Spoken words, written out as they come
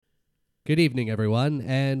Good evening, everyone,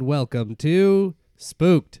 and welcome to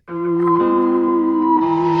Spooked.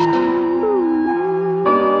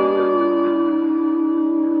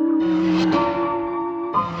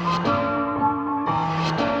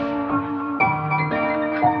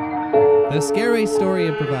 The Scary Story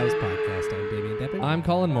Improvised Podcast. I'm Damien Deppin. I'm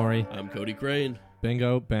Colin Maury. I'm Cody Crane.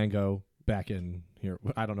 Bingo, bango, back in here.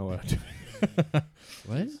 I don't know what I'm doing.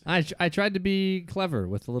 What? I tried to be clever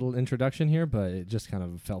with a little introduction here, but it just kind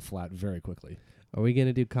of fell flat very quickly. Are we going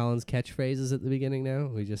to do Colin's catchphrases at the beginning now?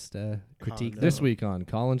 We just critique no. This week on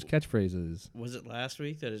Colin's catchphrases. Was it last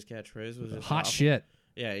week that his catchphrase was just Hot awful? shit.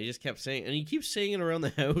 Yeah, he just kept saying, and he keeps saying it around the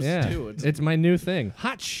house Yeah, too. it's my new thing.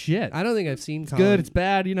 Hot shit. I don't think I've seen It's Colin. good, it's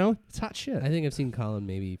bad, you know? It's hot shit. I think I've seen Colin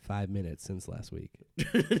maybe 5 minutes since last week.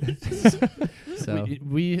 So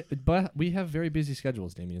But we have very busy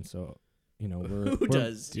schedules, Damien, so, you know, Who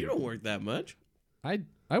does? You don't work that much. I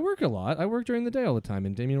work a lot. I work during the day all the time,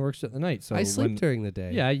 and Damien works at the night. So I sleep during the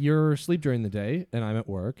day. Yeah, you're asleep during the day, and I'm at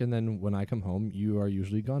work, and then when I come home, you are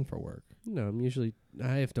usually gone for work. No,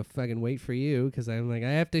 I have to fucking wait for you because I'm like,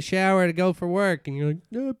 I have to shower to go for work. And you're like,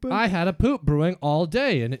 no, but I had a poop brewing all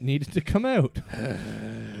day, and it needed to come out.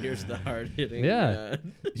 Here's the hard hitting. Yeah.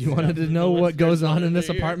 You wanted to know what goes on in this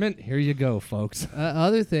apartment? Here you go, folks.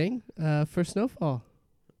 Other thing, for snowfall.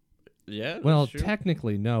 Yeah. Well, that's true.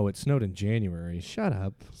 technically, no. It snowed in January, Shut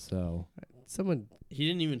up. so Someone. He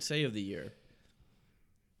didn't even say of the year.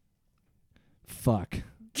 fuck.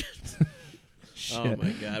 Oh Shit. my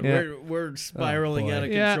God, Yeah. we're spiraling boy. out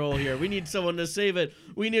of Yeah. control here. We need someone to save it.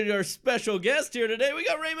 We need our special guest here today. We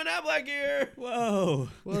got Raymond Ablack here. Whoa!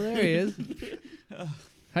 Well, there he is.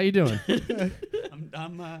 How you doing?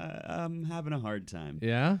 I'm having a hard time,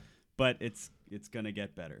 Yeah? but it's gonna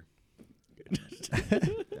get better.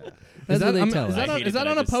 That's what they tell is us. that I on, hate is it that that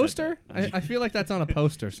on I a just said poster? that. I feel like that's on a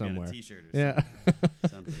poster Get somewhere. a T-shirt or Yeah.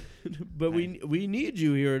 something. But we need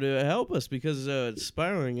you here to help us because it's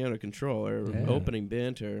spiraling out of control. Our Yeah. opening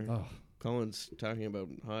banter. Oh, Colin's talking about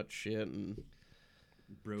hot shit and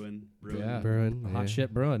Brewing. Yeah. Bruin. hot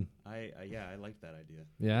shit brewing. I like that idea.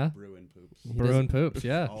 Yeah? Brewing poops. Brewing poops,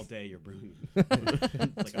 yeah. All day you're brewing.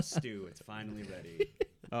 Like a stew. It's finally ready.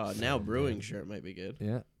 now brewing shirt might be good.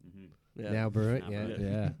 Yeah. Mm-hmm. Yeah. Now Bruin. Now Yeah. Bruin.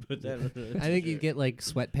 Yeah. Put that on I think you'd get like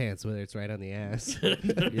sweatpants, whether it's right on the ass.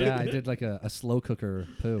 Yeah, I did like a slow cooker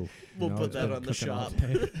poo. We'll You know, put it's that been on the cooking all shop.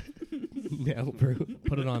 day. Now Bruin.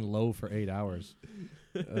 Put it on low for 8 hours.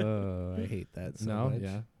 Oh, I hate that so No? much.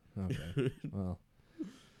 Yeah. Okay. Well,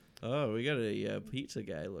 Oh, we got a pizza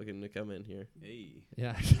guy looking to come in here. Hey.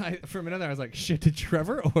 yeah. For a minute there, I was like, shit, did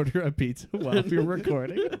Trevor order a pizza while we were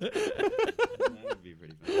recording? That would be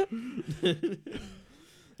pretty fun.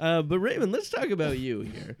 But Raymond, let's talk about you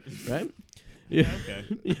here, right? Yeah. Okay.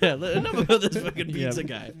 Yeah, enough about this fucking pizza Yeah.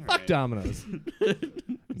 guy. All Fuck right. Domino's. No.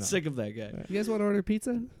 Sick of that guy. You guys want to order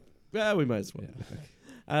pizza? Yeah, we might as well.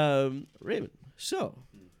 Yeah. Raymond, so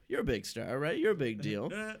you're a big star, right? You're a big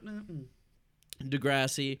deal.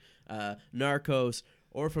 Degrassi, Narcos,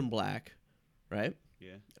 Orphan Black, right?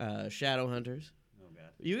 Yeah. Shadowhunters. Oh God.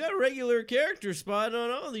 You got a regular character spot on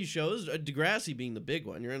all these shows. Degrassi being the big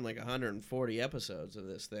one. You're in like 140 episodes of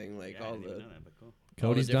this thing, like Yeah, I all didn't the. even know that, but cool.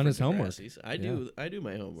 Cody's all the done his different homework. Degrassis. I do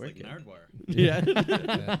my homework. It's like yeah.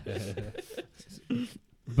 Nardwar. Yeah.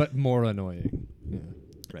 But more annoying. Yeah.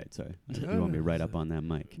 Right. Sorry. You want me right up on that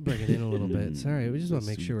mic? Bring it in a little bit. Sorry, we just want to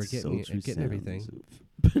make sure we're Sweet, getting sultry getting everything.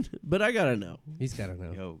 sounds But I gotta know. He's got to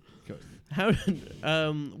know. of- Yo. How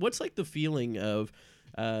what's like the feeling of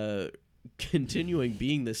continuing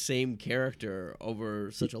being the same character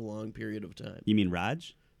over such a long period of time? You mean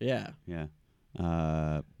Raj? Yeah. Yeah.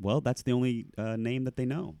 Well, that's the only name that they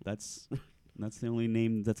know. That's the only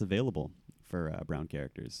name that's available for brown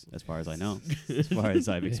characters, as far as I know. As far as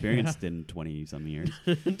I've experienced in 20-some years.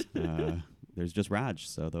 There's just Raj,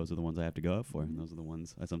 so those are the ones I have to go up for, and those are the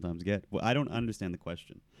ones I sometimes get. Well, I don't understand the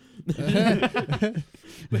question.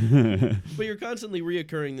 But you're constantly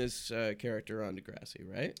reoccurring this character on Degrassi,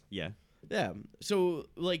 right? Yeah. Yeah. So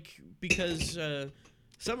like because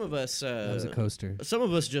some of us That was a coaster. some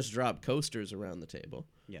of us just drop coasters around the table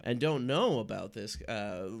Yeah. and don't know about this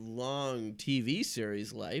long TV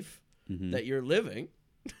series life Mhm. that you're living.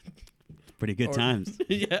 Pretty good or- times.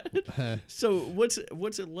 Yeah. So what's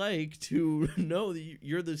it like to know that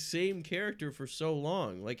you're the same character for so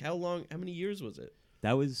long? Like how many years was it?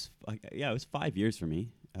 That was it was 5 years for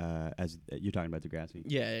me. As you're talking about Degrassi.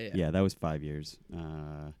 Yeah. Yeah, that was 5 years.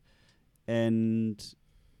 And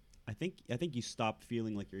I think you stop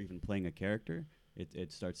feeling like you're even playing a character.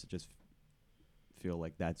 It starts to just feel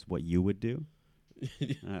like that's what you would do.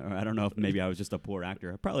 Or I don't know if maybe I was just a poor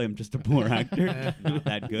actor. I probably am just a poor actor, not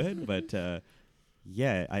that good. But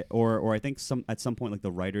Yeah, or I think at some point like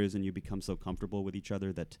the writers and you become so comfortable with each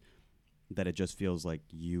other that it just feels like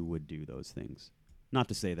you would do those things. Not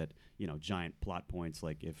to say that, giant plot points,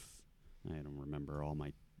 like if I don't remember all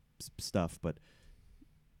my stuff, but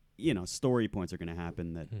story points are going to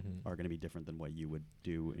happen that are going to be different than what you would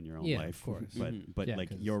do in your own life. Of course. But Yeah, like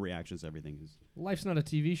 'cause your reactions to everything is Life's not a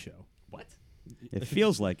TV show. what? It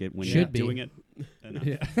feels like it when Should you're be. doing it. No.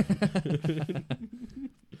 Yeah.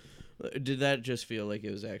 Did that just feel like it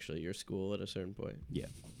was actually your school at a certain point? Yeah.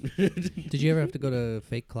 Did you ever have to go to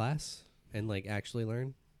fake class and like actually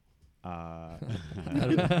learn? We're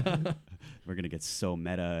gonna get so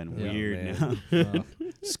meta and Yeah, weird man. now.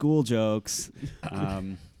 School jokes.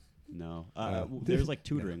 No. Oh. There's like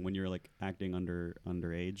tutoring when you're like acting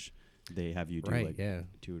underage. They have you do Right. like Yeah.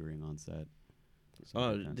 tutoring on set.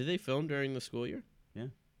 Oh, did they film during the school year? Yeah,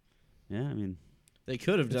 I mean, They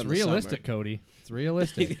could have It's done realistic, the Cody. It's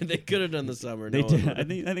realistic. summer. They could have done the summer. they no one did.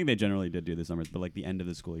 would've. I think they generally did do the summers, but like the end of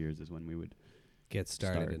the school years is when we would. Get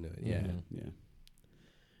started Start. into it. Yeah. Mhm. Yeah.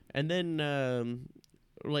 And then,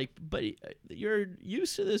 but you're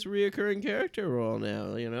used to this reoccurring character role now,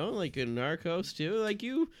 like in Narcos too. Like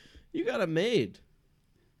you got it made.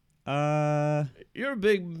 You're a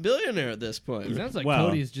big billionaire at this It point. sounds like Well,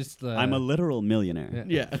 Cody's just. I'm a literal millionaire.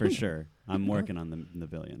 Yeah. For sure. I'm working on the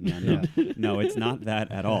billion. Yeah, no, it's not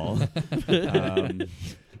that at all.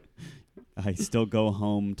 I still go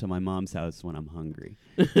home to my mom's house when I'm hungry.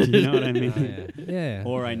 Do you know what I mean? Oh, yeah.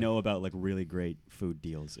 Or I know about like really great food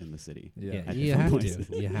deals in the city. Yeah. Yeah. At You different have places.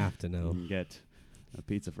 to. You have to You know. can get a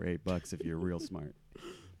pizza for $8 if you're real smart.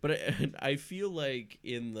 But I feel like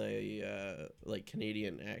in the like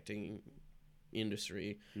Canadian acting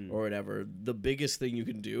industry or whatever, the biggest thing you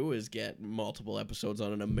can do is get multiple episodes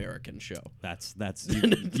on an American show. That's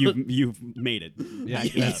you've made it. Yeah.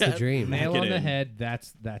 That's the dream. Nail Pack it on the in. head.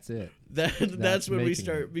 That's it. That's when we making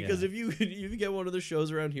start it, because yeah. if you get one of the shows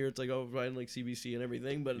around here, it's like fine, like CBC and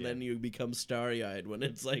everything, but Yeah. then you become starry eyed when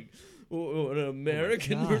it's like an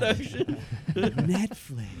American God. production.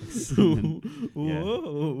 Netflix. Yeah.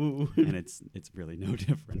 Whoa! And it's really no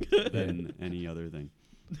different than any other thing.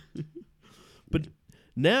 But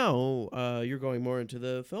now you're going more into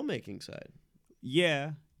the filmmaking side.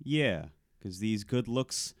 Yeah, because these good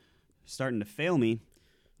looks starting to fail me.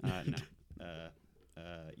 No.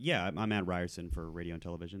 Yeah, I'm at Ryerson for radio and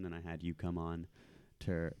television, and I had you come on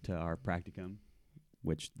to our practicum,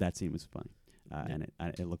 which that scene was funny. And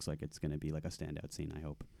it looks like it's going to be like a standout scene, I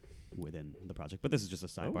hope, within the project. But this is just a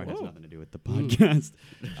sidebar. It has whoa. nothing to do with the podcast.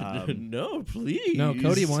 No, please. No,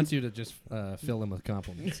 Cody wants you to just fill him with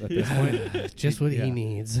compliments at this point. Just what Yeah. he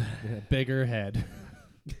needs. Yeah, bigger head.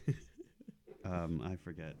 I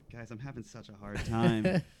forget. Guys, I'm having such a hard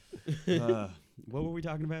time. What were we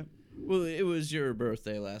talking about? Well, it was your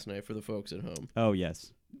birthday last night for the folks at home. Oh,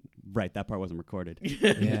 yes. Right, that part wasn't recorded.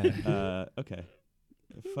 Yeah. Okay.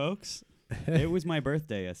 Folks, it was my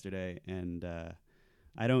birthday yesterday, and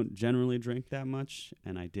I don't generally drink that much,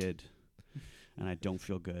 and I did. And I don't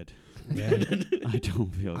feel good. Yeah. I don't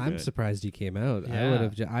feel I'm good. surprised you came out. Yeah.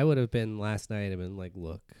 I would have been last night and been like,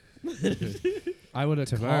 look, I would have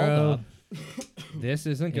tomorrow called up. This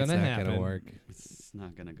isn't it's gonna not happen. gonna work. It's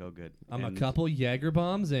not going to go good. I'm a And- couple Jaeger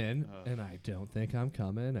bombs in, Oh. and I don't think I'm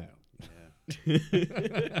coming out.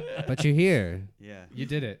 Yeah. But you're here. Yeah. You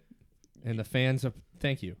did it, and the fans are.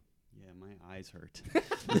 Thank you. Yeah, my eyes hurt.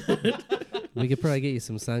 We could probably get you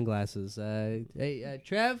some sunglasses. Hey,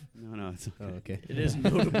 Trev. No, it's okay. Oh, okay. It is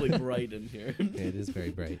notably bright in here. It is very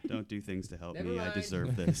bright. Don't do things to help Never me. I mind.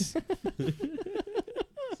 deserve this.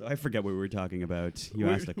 So I forget what we were talking about. You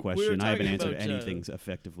We're- asked a we were question. I haven't talking answered about, anything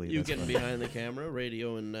effectively. You thus getting far. behind the camera,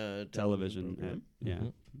 radio and Television. program. Yeah.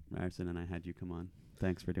 Mhm. Ryerson and I had you come on.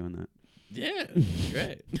 Thanks for doing that. Yeah,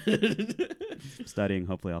 great. Studying.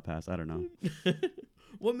 Hopefully I'll pass. I don't know.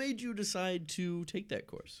 What made you decide to take that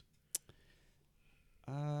course?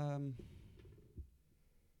 I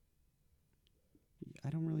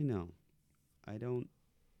don't really know. I don't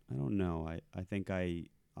know. I think I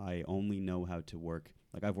only know how to work.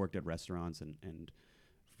 Like I've worked at restaurants and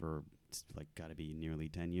for like got to be nearly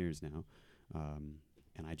 10 years now.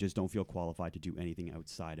 And I just don't feel qualified to do anything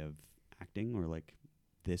outside of acting or like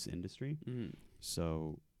this industry. Mm.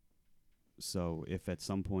 So if at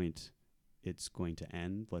some point it's going to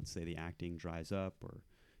end, let's say the acting dries up or,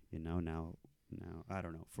 now, I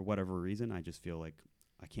don't know, for whatever reason, I just feel like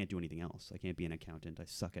I can't do anything else. I can't be an accountant. I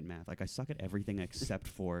suck at math. Like I suck at everything except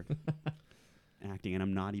for acting, and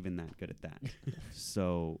I'm not even that good at that.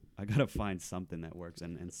 So I got to find something that works.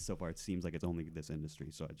 And so far it seems like it's only this industry.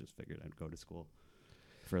 So I just figured I'd go to school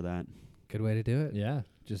for that. Good way to do it. Yeah,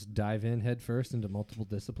 just dive in head first into multiple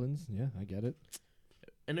disciplines. Yeah, I get it.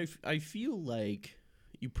 I feel like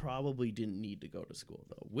you probably didn't need to go to school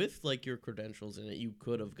though. With like your credentials in it, you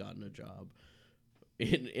could have gotten a job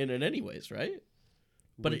in it anyways, right?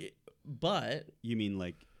 But You mean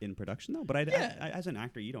like in production though? But I, as an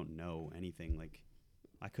actor, you don't know anything. Like,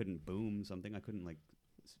 I couldn't boom something. I couldn't like.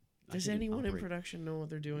 Does anyone in production know what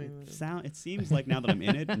they're doing? It seems like now that I'm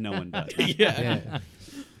in it, no one does. Yeah.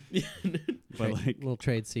 But like little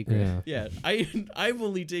trade secret. Yeah, I've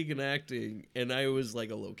only taken acting, and I was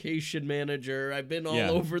like a location manager. I've been all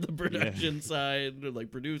over the production side,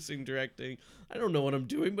 like producing, directing. I don't know what I'm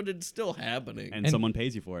doing, but it's still happening. And someone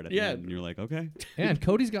pays you for it. And you're like, okay. And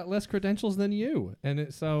Cody's got less credentials than you,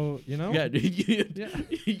 and so you know. Yeah,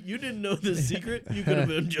 you didn't know the secret. You could have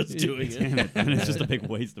been just doing it. Damn it. And it's just a big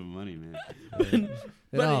waste of money, man.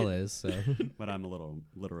 It all is. So. But I'm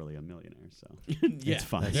literally a millionaire, so Yeah, it's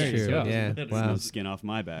fine. That's There you true. go. Yeah. There's Wow. no skin off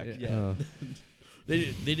my back. Yeah. Oh.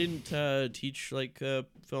 They didn't teach like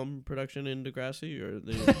film production in Degrassi, or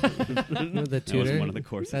they The That was tutor. one of the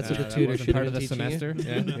courses. That's what the that tutor wasn't should part have of been the teaching you.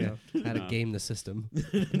 semester. Yeah. How to game the system.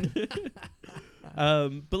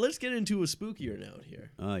 but let's get into a spookier note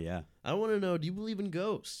here. Oh yeah. I want to know: do you believe in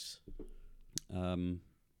ghosts?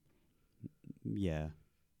 Yeah.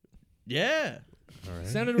 Yeah. All right.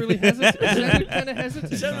 Sounded really hesitant. Sounded kind of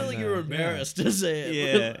hesitant. It sounded on like you that. were embarrassed to say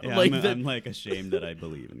it. Yeah. like I'm like ashamed that I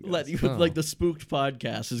believe in ghosts. like the Spooked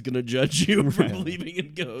podcast is gonna judge you for Right. believing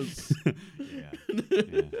in ghosts. Yeah.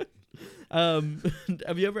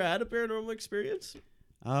 Have you ever had a paranormal experience?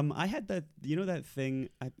 I had that. You know that thing.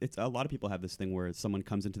 It's a lot of people have this thing where someone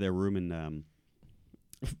comes into their room and.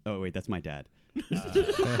 Oh wait, that's my dad.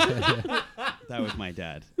 That was my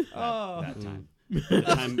dad. That time.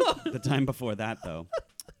 The time before that though,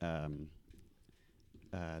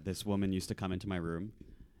 this woman used to come into my room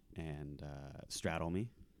and straddle me,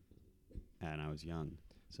 and I was young,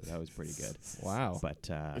 so that was pretty good. Wow. But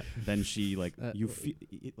then she like you feel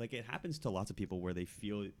like it happens to lots of people where they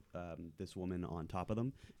feel this woman on top of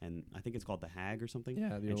them, and I think it's called the hag or something.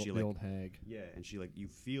 Yeah, and she, the old hag. Yeah, and she like you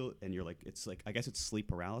feel, and you're like it's like I guess it's sleep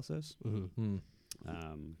paralysis. Mm-hmm.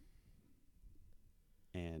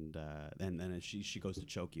 And then she goes to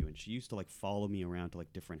choke you, and she used to like follow me around to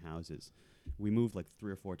like different houses. We moved like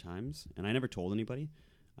 3 or 4 times, and I never told anybody.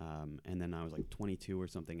 And then I was like 22 or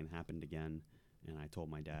something, and it happened again, and I told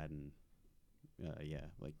my dad, and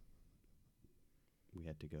like we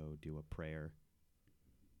had to go do a prayer,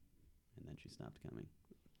 and then she stopped coming.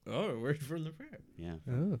 Oh, word from the prayer. Yeah,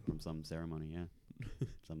 Oh. from some ceremony. Yeah,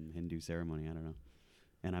 some Hindu ceremony. I don't know.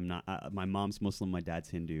 And I'm not. My mom's Muslim, my dad's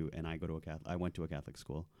Hindu, and I went to a Catholic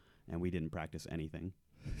school, and we didn't practice anything.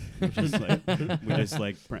 we just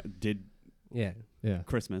did Yeah.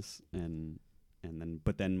 Christmas, and then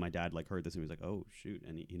but my dad like heard this and he was like, oh shoot,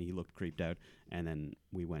 and he looked creeped out, and then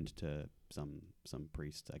we went to some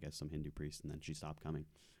priest, I guess some Hindu priest, and then she stopped coming.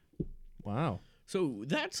 Wow. So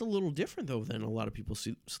that's a little different though than a lot of people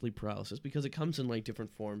see sleep paralysis, because it comes in like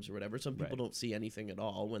different forms or whatever. Some people don't see anything at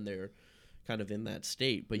all when they're kind of in that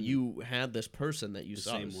state, but you had this person that you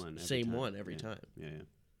saw same one every time. Yeah.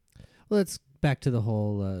 Well, it's back to the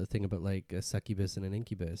whole thing about like a succubus and an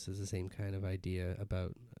incubus is the same kind of idea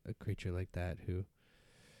about a creature like that who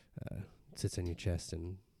sits on your chest,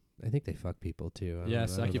 and I think they fuck people too. Yeah,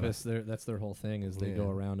 succubus. That's their whole thing. Is they go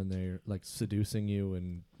around and they're like seducing you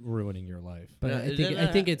and ruining your life. But I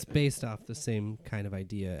think it's based off the same kind of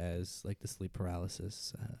idea as like the sleep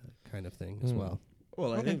paralysis kind of thing as well.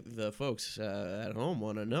 Well, I think the folks at home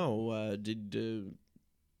want to know: did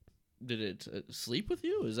it sleep with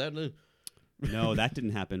you? Is that No, that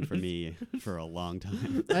didn't happen for me for a long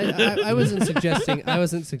time. I wasn't suggesting. I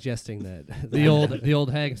wasn't suggesting that The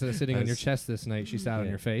old hag, instead of sitting on your chest this night, she sat on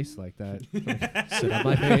your face like that. sit on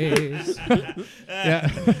my face. Yeah.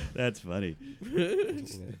 That's funny.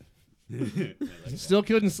 Still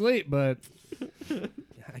couldn't sleep, but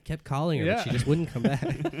I kept calling her, but she just wouldn't come back.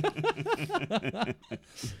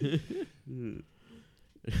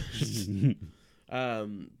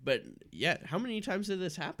 But yeah, how many times did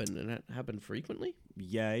this happen? And it happened frequently?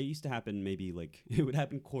 Yeah, it used to happen maybe like it would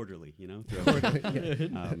happen quarterly, you know.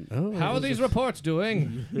 how are these reports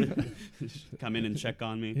doing? Come in and check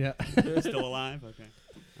on me. Yeah. Still alive? Okay.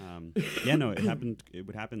 Yeah, no, it happened. It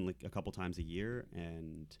would happen like a couple times a year,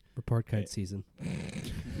 and Report card season.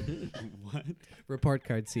 what? Report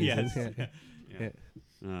card season. Yes. Yeah.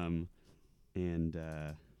 And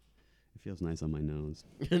it feels nice on my nose.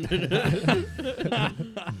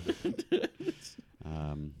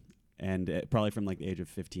 And probably from like the age of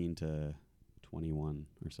 15 to 21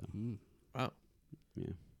 or so. Wow.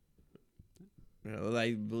 Yeah. Well,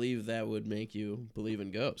 I believe that would make you believe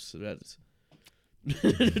in ghosts. So that's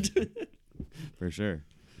for sure.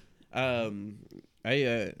 I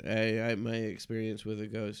my experience with a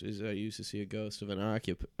ghost is I used to see a ghost of an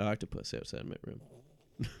octopus outside my room.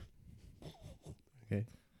 Okay.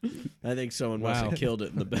 I think someone must Wow. have killed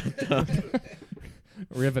it in the bathtub.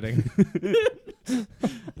 Riveting.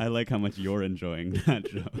 I like how much you're enjoying that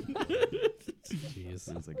joke. Jeez.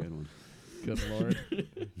 That's a good one. Good lord.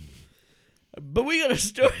 But we got a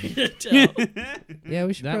story to tell. Yeah,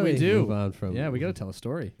 we should That probably we do. move on from Yeah, we got to tell a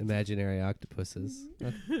story. imaginary octopuses.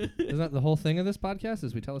 Isn't that the whole thing of this podcast?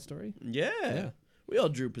 Is we tell a story? Yeah. We all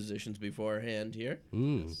drew positions beforehand here.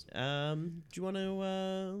 Mm. Do you want to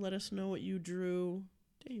let us know what you drew,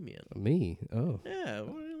 Damien? Me? Oh. Yeah.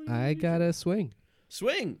 I got a swing.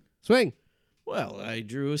 Swing. Swing. Well, I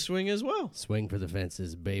drew a swing as well. Swing for the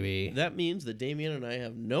fences, baby. That means that Damien and I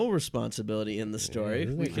have no responsibility in the story.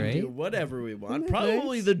 isn't We that can great? do whatever we want. Isn't that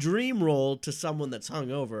Probably nice? the dream role to someone that's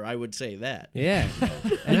hungover. I would say that. Yeah.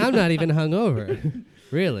 And I'm not even hungover.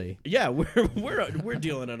 Really. Yeah, we're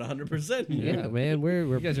dealing at 100%. Yeah, man. We're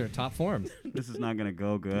You guys are in top form. This is not gonna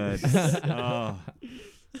go good. Oh.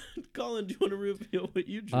 Colin, do you want to reveal what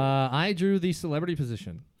you drew? I drew the celebrity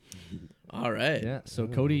position. All right. Yeah. So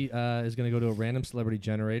Cody is going to go to a random celebrity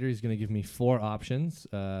generator. He's going to give me 4 options.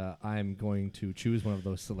 I'm going to choose one of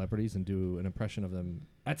those celebrities and do an impression of them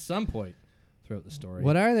at some point throughout the story.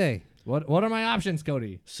 What are they? What are my options,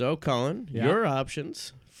 Cody? So, Colin, Yeah. your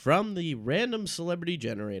options from the random celebrity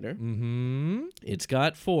generator. Mm-hmm. It's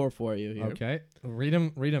got 4 for you here. Okay. Read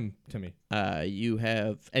them to me. You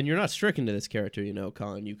have, and you're not stricken to this character,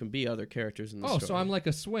 Colin. You can be other characters in the Oh, story. so I'm like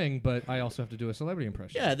a swing, but I also have to do a celebrity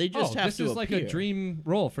impression. Yeah, they just have this to is like a appear. dream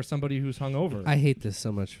role for somebody who's hungover. I hate this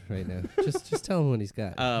so much right now. just tell him what he's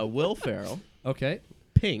got. Will Ferrell, Okay.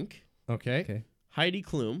 Pink, Okay. Okay. Heidi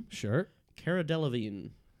Klum, Sure. Cara Delevingne.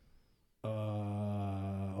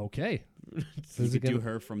 Okay. You Is it could do gonna-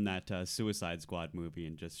 her from that Suicide Squad movie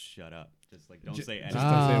and just shut up. Just like don't say just anything.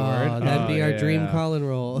 don't say a word? That'd Oh, be our dream yeah. Colin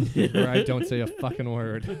role. Where I don't say a fucking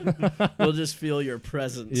word. We'll just feel your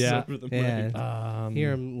presence Yeah. over the Yeah. mic.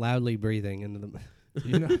 Hear him loudly breathing into the.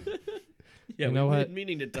 You know, Yeah, You know we've what? been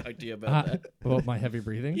meaning to talk to you about that. about my heavy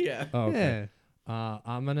breathing. Yeah. Oh, okay. Yeah.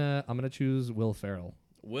 I'm gonna choose Will Ferrell.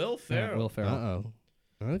 Will Yeah, Ferrell. Will Ferrell. Uh-oh.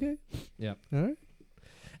 Okay. Yep. All right.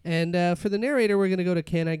 And for the narrator, we're going to go to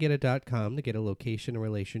canigeta.com to get a location, a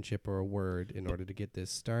relationship, or a word in order to get this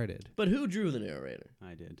started. But who drew the narrator?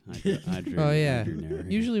 I did. I drew. Oh, I yeah. drew narrator.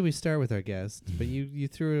 Usually we start with our guest, but you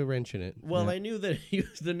threw a wrench in it. Well, Yeah. I knew that he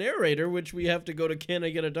was the narrator, which we have to go to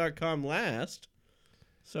canigeta.com last.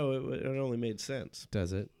 So it only made sense.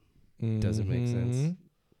 Does it? Does it make sense? Mhm.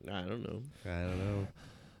 I don't know. I don't know.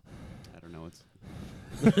 I don't know. It's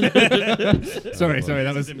Sorry,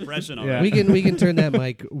 that was his impression Yeah. already. We can turn that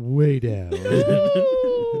mic way down.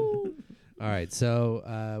 All right, so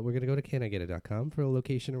we're going to go to canigeta.com for a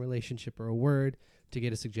location, a relationship, or a word to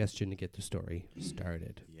get a suggestion to get the story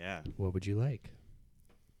started. Yeah. What would you like?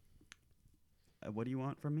 What do you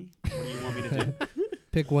want from me? What do you want me to do?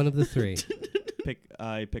 Pick one of the 3.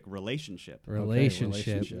 I pick relationship.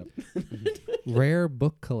 Relationship. Rare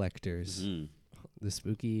book collectors. Mm. The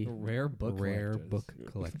spooky Rare book collectors. book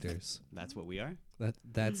collectors. That's what we are.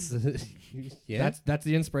 That's yeah. That's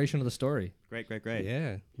the inspiration of the story. Great.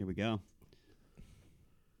 Yeah. Here we go.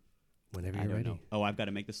 Whenever I you're don't ready. know. Oh, I've got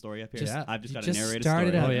to make the story up here. Just- Yeah. I've just got to Just narrate a start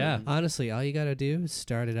story. it up. Oh, yeah. Honestly, all you got to do is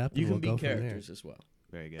start it up You and can we'll be go characters as well.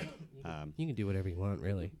 Very good. You can do whatever you want,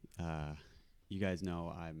 really. You guys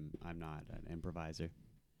know I'm not an improviser.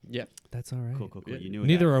 Yeah. That's all right. Cool. Yeah. You knew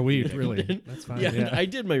Neither that. are we, Yeah. really. That's fine. Yeah, Yeah. I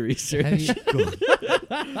did my research. Have you-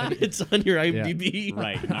 It's on your IMDb.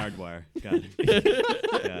 Right, Nardwire. Got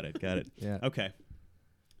it. Got it. Yeah. Okay.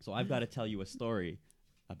 So I've got to tell you a story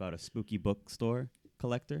about a spooky book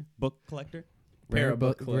collector. Pair of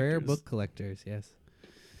book rare collectors. book collectors. Yes,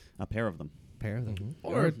 A pair of them. pair of them, Mhm.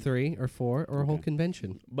 or 3 or 4 or a whole Okay.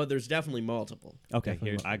 convention. But there's definitely multiple. Okay, Definitely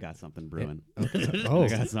here not. I got something brewing. Oh, I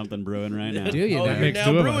got something brewing right now. do you Oh, now? your makes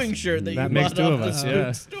now two of brewing us. shirt that That you makes bought two off of the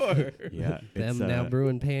us, spook yeah. store. Yeah. Them now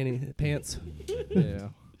brewing pants. Yeah.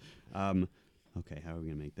 Okay, how are we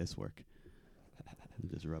gonna make this work?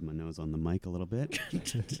 Just rub my nose on the mic a little bit.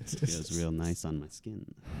 Feels real nice on my skin.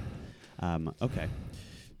 Okay.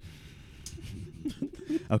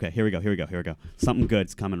 Okay, here we go. Something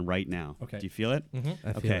good's coming right now. Okay. Do you feel it? Mm-hmm.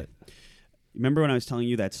 I feel Okay. it. Remember when I was telling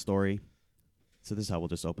you that story? So this is how we'll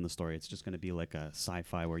just open the story. It's just going to be like a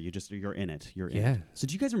sci-fi where you're in it. You're in Yeah. it. So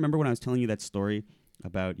do you guys remember when I was telling you that story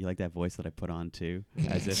about you like that voice that I put on too,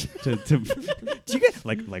 as if to do you get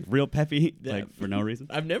like real peppy Yeah. like for no reason?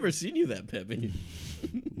 I've never seen you that peppy.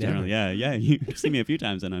 Generally, yeah. You've seen me a few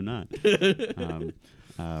times and I'm not.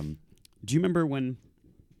 Do you remember when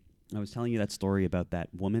I was telling you that story about that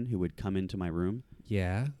woman who would come into my room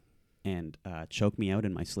Yeah. and choke me out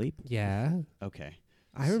in my sleep. Yeah. Okay.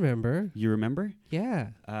 I remember. You remember?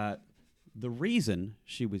 Yeah. The reason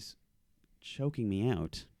she was choking me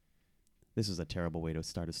out, this is a terrible way to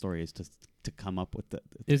start a story, is to come up with the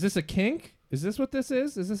Is this a kink? Is this what this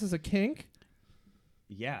is? Is this a kink?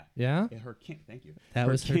 yeah. Yeah? Her kink, thank you. That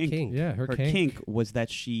was her kink. Yeah, her Her kink. kink was that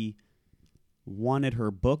she wanted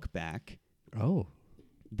her book back Oh.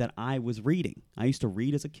 that I was reading. I used to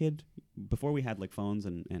read as a kid. Before we had like phones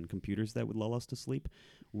and computers that would lull us to sleep,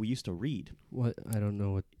 we used to read. What? I don't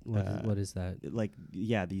know what is that? Like,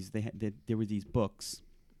 yeah, there were these books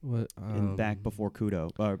What? in back before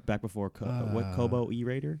Kudo, or back before what, Kobo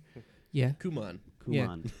E-Raider? Yeah. Kuman. Yeah.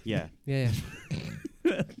 Kuman. Yeah. Yeah.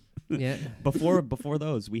 Yeah. Yeah. Before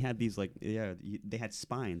those, we had these like they had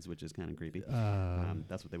spines, which is kind of creepy.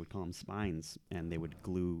 That's what they would call them, spines, and they would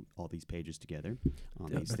glue all these pages together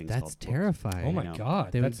on these things. That's called terrifying. Oh my know.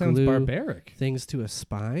 God, They that would sounds glue barbaric. things to a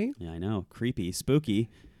spine. books. Yeah, I know, creepy, spooky.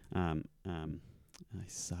 I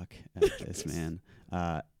suck at this, man.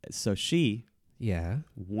 So she Yeah.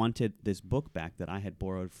 wanted this book back that I had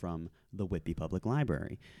borrowed from the Whitby Public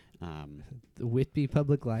Library. The Whitby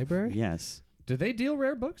Public Library. Yes. Do they deal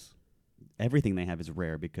rare books? Everything they have is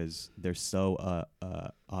rare because they're so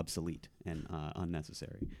obsolete and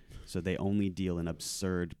unnecessary. So they only deal in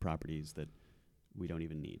absurd properties that we don't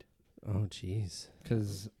even need. Oh, jeez.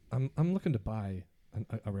 Because I'm looking to buy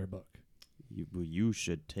a rare book. You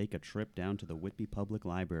should take a trip down to the Whitby Public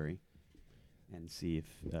Library and see if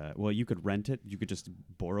you could rent it. You could just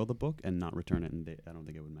borrow the book and not return it, and I don't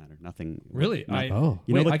think it would matter. Nothing. Really? Oh.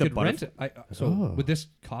 You know, wait, like I the could rent it. So Oh. would this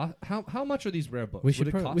cost? How much are these rare books? We should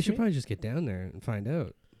Would it cost we should me? probably just get down there and find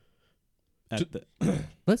out. At the,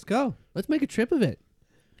 Let's go. Let's make a trip of it.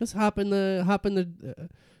 Let's hop in the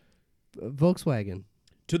Volkswagen.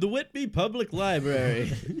 To the Whitby Public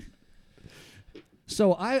Library.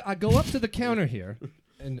 So I go up to the counter here,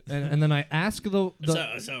 and then I ask the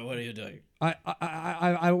So what are you doing?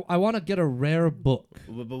 I want to get a rare book.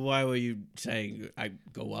 But why were you saying I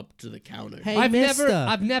go up to the counter? Hey, I've mister.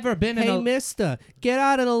 never been in Hey, a. mister, get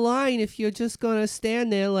out of the line if you're just gonna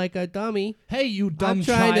stand there like a dummy. Hey, you dumb I'm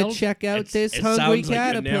trying child. to check out this it Hungry sounds like you're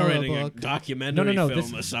Caterpillar narrating book. a documentary No, film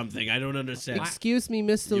this- or something. I don't understand. Excuse me,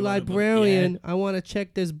 Mr. You want a book? Librarian. I want to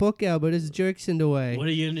check this book out, but it's jerks in the way. What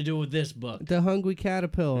are you gonna do with this book? The Hungry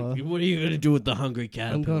Caterpillar. What are you gonna do with the Hungry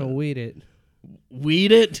Caterpillar? I'm gonna weed it.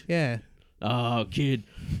 Weed it? Yeah. Oh, kid,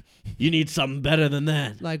 you need something better than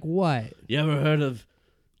that. Like what? You ever heard of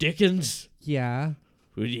Dickens? Yeah.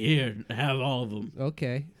 Would you here have all of them?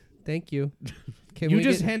 Okay. Thank you. Can You we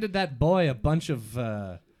just get- handed that boy a bunch of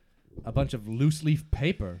loose leaf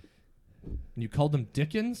paper, and you called them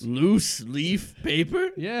Dickens. Loose leaf paper?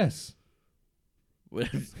 Yes,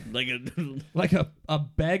 Like a like a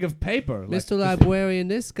bag of paper. Like, Mr. Librarian,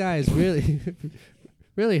 this guy is really,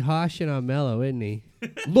 really harsh and on mellow, isn't he?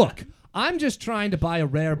 look, I'm just trying to buy a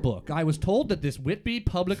rare book. I was told that this Whitby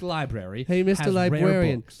Public Library. Hey, Mr. has rare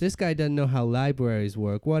Librarian, books. this guy doesn't know how libraries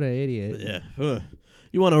work. What an idiot. yeah.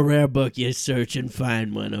 You want a rare book? You search and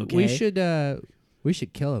find one. Okay. We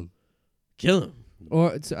should kill him. kill him.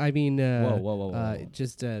 Or I mean, Whoa.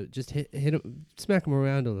 just hit him, smack him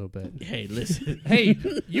around a little bit. Hey, listen. Hey,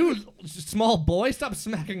 you small boy, stop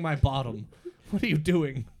smacking my bottom. What are you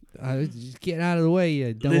doing? Just get out of the way,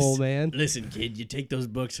 you dumb Listen- old man. Listen, kid. You take those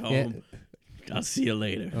books home. I'll see you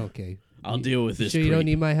later. Okay. I'll deal with this. Sure, you don't creep.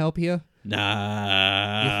 need my help here.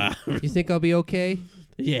 Nah. You think I'll be okay?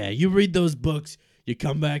 Yeah, you read those books. You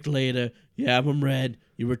come back later. You have them read.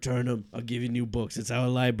 You return them. I'll give you new books. That's how a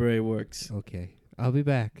library works. Okay, I'll be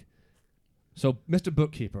back. So, Mr.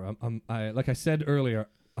 Bookkeeper, like I said earlier,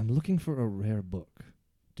 I'm looking for a rare book.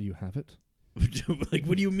 Do you have it? Like,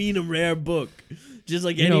 what do you mean a rare book? Just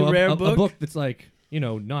like You any know, rare book? A book that's like,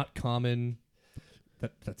 not common.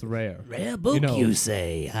 That's rare. Rare book, you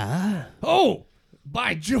say, huh? Oh,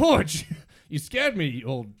 by George! You scared me, you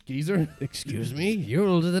old geezer. Excuse me, you're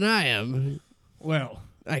older than I am. Well,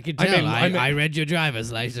 I can I tell. mean- I mean- I read your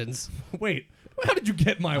driver's license. wait. How did you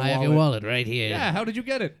get my I wallet? have your wallet right here. Yeah, how did you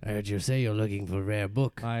get it? I heard you say you're looking for a rare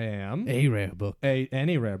book. I am. A rare book.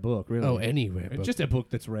 Any rare book, really. Oh, any rare book. Just a book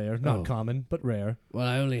that's rare. Not Oh. common, but rare. Well,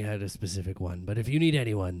 I only had a specific one, but if you need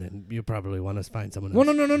anyone, then you probably want to find someone No,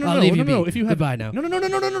 else. no. I'll leave you no. be. If you have Goodbye now.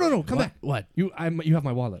 No. Come What? back. What? You have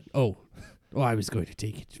my wallet. Oh, I was going to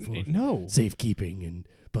take it for No, safekeeping and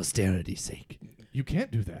posterity's sake. you can't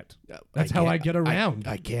do that. That's how I get around.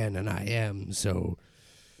 I can, and I am. So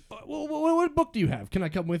What book do you have? Can I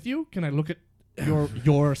come with you? Can I look at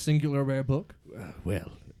your singular rare book?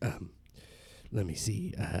 well, let me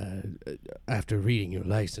see. After reading your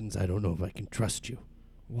license, I don't know if I can trust you.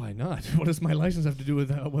 Why not? What does my license have to do with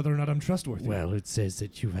whether or not I'm trustworthy? Well, it says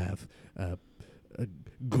that you have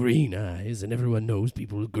green eyes, and everyone knows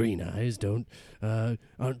people with green eyes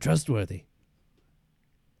aren't trustworthy.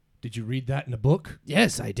 Did you read that in a book?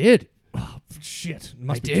 Yes, I did. Oh, shit.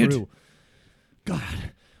 Must I be did. true.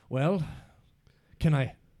 God. Well,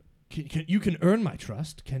 you can earn my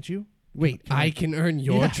trust, can't you? Wait, I can earn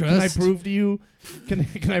your trust? Can I prove to you?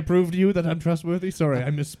 Can I prove to you that I'm trustworthy? Sorry,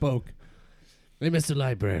 I misspoke. Hey, Mr.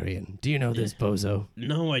 Librarian, do you know this bozo?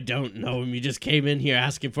 No, I don't know him. You just came in here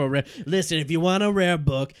asking for a rare... Listen, if you want a rare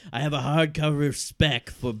book, I have a hardcover spec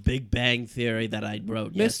for Big Bang Theory that I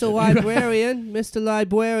wrote Mr. yesterday. Librarian, Mr.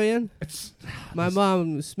 Librarian. My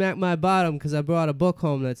mom smacked my bottom because I brought a book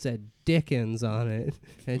home that said Dickens on it.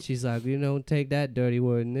 And she's like, you don't take that dirty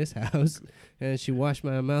word in this house. And she washed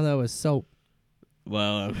my mouth out with soap.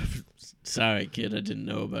 Well, sorry, kid. I didn't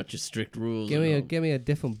know about your strict rules. Give me a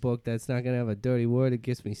different book that's not going to have a dirty word that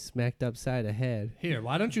gets me smacked upside the head. Here,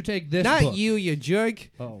 why don't you take this Not book? you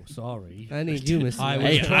jerk. Oh, sorry. I need you, Mr. I was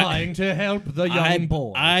Hey, trying to help the young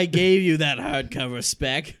boy. I gave you that hardcover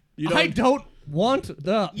spec. I don't want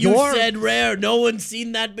You said rare. No one's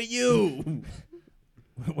seen that but you.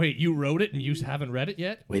 Wait, you wrote it and you haven't read it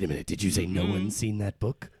yet? Wait a minute. Did you say no one's seen that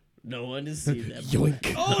book? No one has seen that.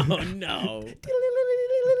 Yoink. Oh, no.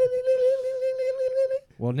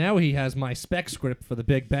 Well, now he has my spec script for the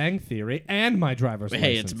Big Bang Theory and my driver's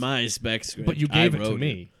Hey, license. it's my spec script. But you I gave it to wrote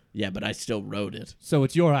me. Yeah, but I still wrote it. So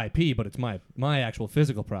it's your IP, but it's my actual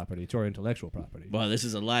physical property. It's your intellectual property. Well, this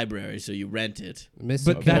is a library, so you rent it. Mr.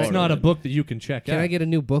 But that's Okay. not a book that you can check Can out. I get a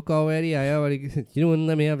new book already? You wouldn't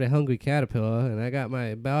let me have the Hungry Caterpillar, and I got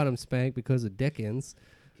my bottom spanked because of Dickens.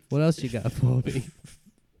 What else you got for me?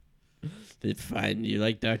 It's fine. You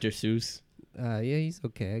like Dr. Seuss? Yeah, he's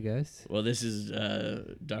okay, I guess. Well, this is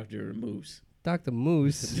Dr. Moose. Dr.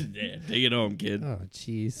 Moose. Yeah, take it home, kid. Oh,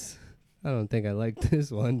 jeez. I don't think I like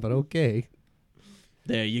this one, but okay.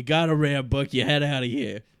 There, you got a rare book. You head out of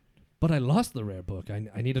here. But I lost the rare book.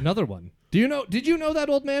 I need another one. Did you know that,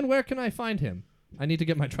 old man? Where can I find him? I need to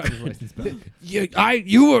get my driver's license back.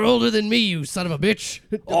 You were older than me, you son of a bitch.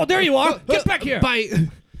 Oh, there you are. Get back here. Bye.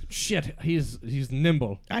 Shit, he's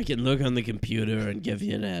nimble. I can look on the computer and give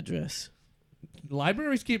you an address.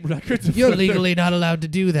 Libraries keep records of You're legally not allowed to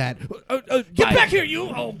do that. Get back here, you!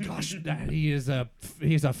 Oh gosh, he's a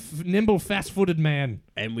nimble, fast-footed man.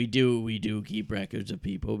 And we do keep records of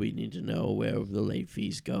people. We need to know where the late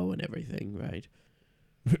fees go and everything, right?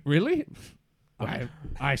 Really?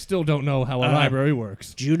 I still don't know how a library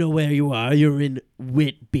works. Do you know where you are? You're in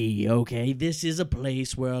Whitby, okay? This is a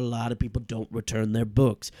place where a lot of people don't return their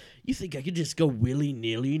books. You think I could just go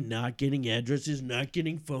willy-nilly, not getting addresses, not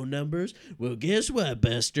getting phone numbers? Well, guess what,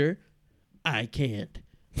 Buster? I can't.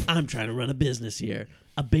 I'm trying to run a business here.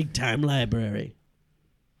 A big-time library.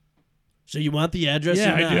 So you want the address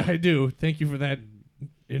or not? I do. Thank you for that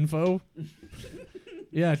info.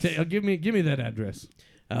 Yeah, give me that address.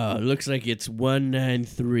 Looks like it's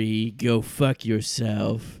 193 Go Fuck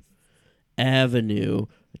Yourself Avenue,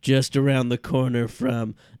 just around the corner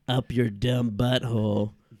from Up Your Dumb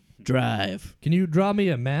Butthole Drive. Can you draw me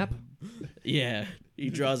a map? Yeah, he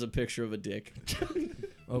draws a picture of a dick.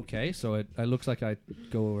 Okay, so it looks like I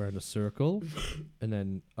go around a circle, and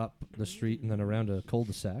then up the street, and then around a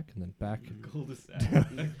cul-de-sac, and then back. Cul-de-sac.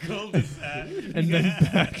 And then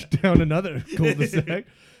back down another cul-de-sac.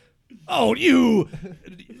 Oh, you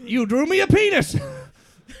drew me a penis.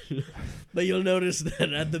 But you'll notice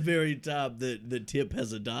that at the very top, the tip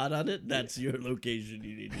has a dot on it. That's your location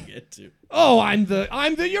you need to get to. Oh, I'm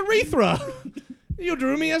the urethra. You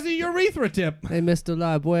drew me as a urethra tip. Hey, Mr.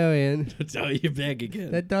 Librarian. That's how you're back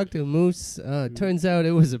again. That Dr. Moose, turns out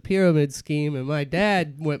it was a pyramid scheme, and my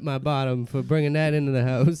dad went my bottom for bringing that into the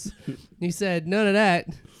house. He said, none of that.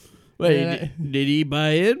 Wait, did he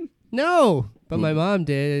buy in? No, but my mom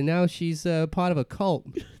did, and now she's part of a cult.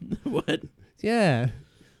 What? Yeah.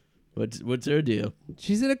 What's her deal?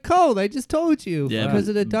 She's in a cult, I just told you. Yeah, because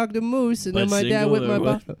of the Dr. Moose, and then but my dad single went or my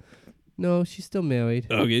what? bottom. No, she's still married.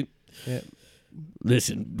 Okay. Yeah.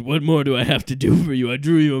 Listen, what more do I have to do for you? I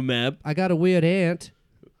drew you a map. I got a weird aunt.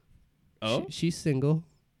 Oh? She's single.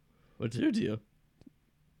 What's her deal?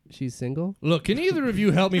 She's single? Look, can either of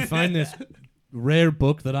you help me find this rare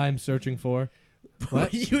book that I'm searching for?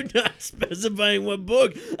 What? You're not specifying what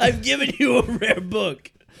book. I've given you a rare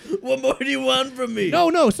book. What more do you want from me?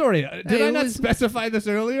 No, sorry. Did Hey, I not who's- specify this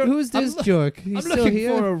earlier? Who's this jerk? He's I'm still looking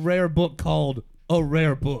here? for a rare book called A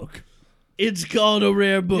Rare Book. It's called a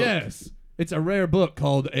rare book. Yes. It's a rare book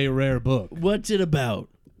called A Rare Book. What's it about?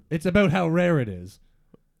 It's about how rare it is.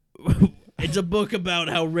 It's a book about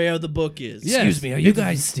how rare the book is. Yes. Excuse me, are you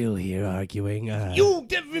guys still here arguing? You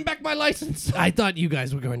give me back my license. I thought you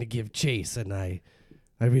guys were going to give chase, and I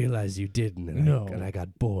realized you didn't, and, No. I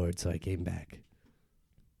got bored, so I came back.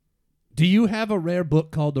 Do you have a rare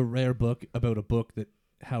book called The Rare Book about a book that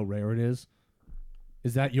how rare it is?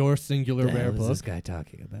 Is that your singular The rare hell is book? this guy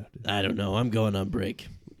talking about? I don't know. I'm going on break.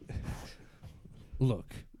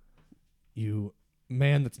 Look, you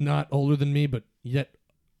man that's not older than me, but yet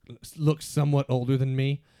looks somewhat older than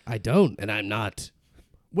me. I don't, and I'm not.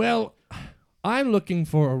 Well, I'm looking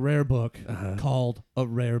for a rare book Uh-huh. called A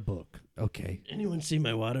Rare Book. Okay. Anyone see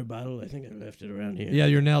my water bottle? I think I left it around here. Yeah,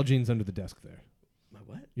 your Nalgene's under the desk there. My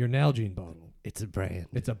what? Your Nalgene bottle. It's a brand.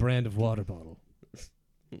 It's a brand of water bottle.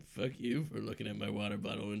 Fuck you for looking at my water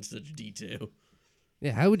bottle in such detail.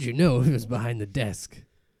 Yeah, how would you know if it was behind the desk?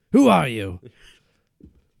 Who are you?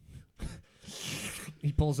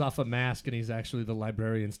 He pulls off a mask and he's actually the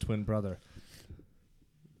librarian's twin brother.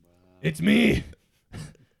 It's me.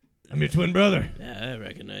 I'm your twin brother. Yeah, I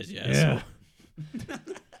recognize you. Yeah.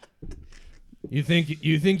 You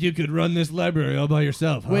think you could run this library all by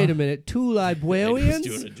yourself, huh? Wait a minute, 2 librarians?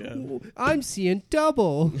 doing a job. I'm seeing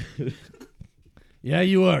double. Yeah,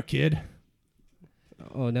 you are, kid.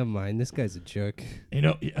 Oh, never mind. This guy's a jerk. You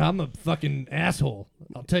know, I'm a fucking asshole.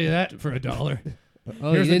 I'll tell you that for $1.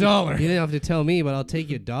 Oh, Here's you didn't- $1. You didn't have to tell me, but I'll take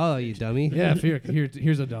your dollar, you dummy. Yeah, here's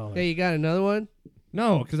 $1. Hey, you got another one?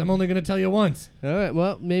 No, because I'm only gonna tell you once. All right,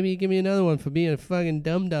 well, maybe you give me another one for being a fucking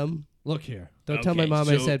dum-dum. Look here. Don't tell my Okay, mom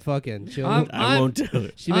I so- said fucking. I won't tell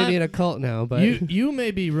her. She may be in a cult now, but... You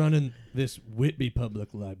may be running this Whitby Public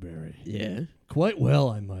Library Yeah, quite well,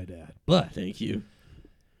 I might add, but thank you.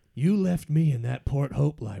 you left me in that Port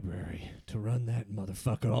Hope Library to run that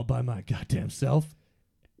motherfucker all by my goddamn self.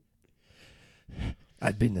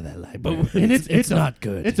 I've been to that library. And it's not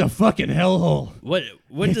good. It's a fucking hellhole.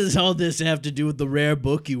 What does all this have to do with the rare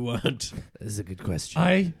book you want? This is a good question.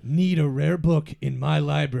 I need a rare book in my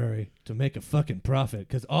library to make a fucking profit,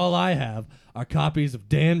 because all I have are copies of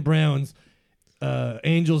Dan Brown's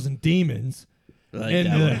Angels and Demons Like and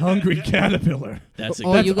that the one. Hungry Caterpillar. That's a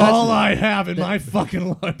Oh, That's you got all the- I have in my fucking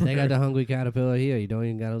library. They got the hungry caterpillar here. You don't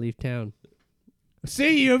even got to leave town.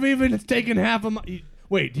 See, you've even taken half of my...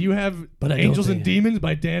 Wait, do you have But I don't Angels and think- Demons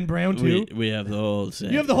by Dan Brown, too? we have the whole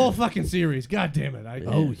set. You have the whole fucking series. God damn it.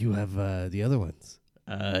 Oh, you have the other ones.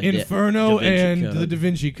 Inferno Da Vinci and Code. the Da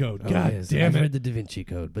Vinci Code. Oh, God yes, damn I've it. heard the Da Vinci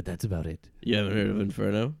Code, but that's about it. You haven't heard of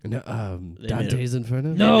Inferno? No, They made Dante's Inferno?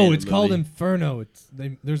 made No, a it's called movie. Inferno.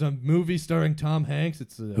 There's a movie starring Tom Hanks.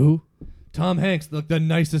 It's Who? Tom Hanks, the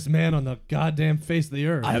nicest man on the goddamn face of the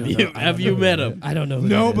earth. Have don't you know- I have don't you know met who him? that- I don't know who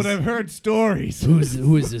No, that but is. I've heard stories. Who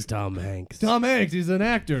is this Tom Hanks? Tom Hanks, he's an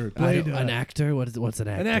actor. Played an actor? What's an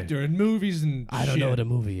actor? an actor in movies and I don't shit. know what a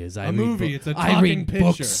movie is. I read movie, it's a I talking read picture.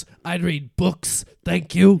 books. I read books.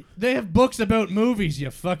 Thank you. They have books about movies, you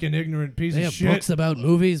fucking ignorant piece They of have shit. books about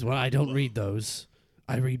movies? Well, I don't read those.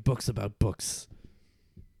 I read books about books.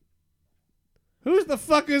 Who's the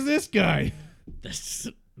fuck is this guy? That's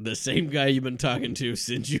the same guy you've been talking to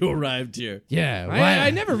since you arrived here. Yeah. Why? I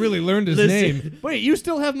never really learned his Listen. name. Wait, you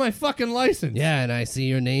still have my fucking license? Yeah, and I see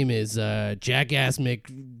your name is Jackass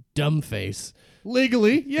McDumbface.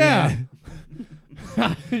 Legally, yeah.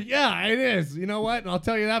 Yeah, it is. You know what? And I'll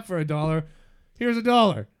tell you that for $1. Here's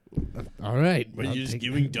 $1. All right. But I'll you're just take-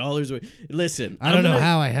 giving dollars away. Listen, I don't know gonna-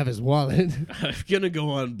 how I have his wallet. I'm gonna go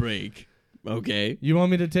on break. Okay. You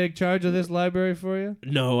want me to take charge of this library for you?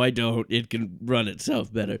 No, I don't. It can run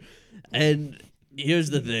itself better. And here's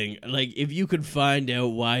the thing. Like, if you could find out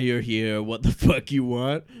why you're here, what the fuck you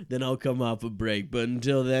want, then I'll come off a break. But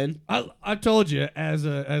until then, I told you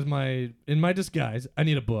in my disguise, I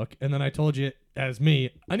need a book, and then I told you as me,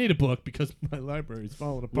 I need a book because my library's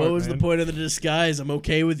falling apart. what was man. the point of the disguise? I'm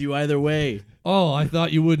okay with you either way. Oh, I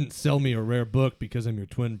thought you wouldn't sell me a rare book because I'm your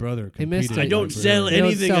twin brother. Hey, mister, competing I don't librarian. sell You don't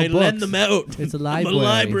anything. sell I lend books. them out. It's a I'm library. a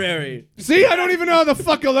library. See, I don't even know how the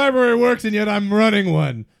fuck a library works, and yet I'm running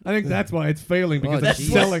one. I think that's why it's failing because Oh, I'm geez.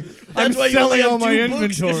 selling. I'm That's why you selling only have all my 2 books,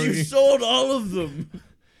 'cause inventory. you sold all of them.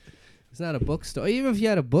 It's not a bookstore. Even if you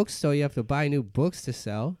had a bookstore, you have to buy new books to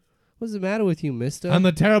sell. What's the matter with you, mister? I'm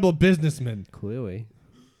a terrible businessman. Clearly.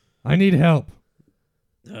 I need help.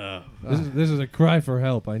 Oh, This is a cry for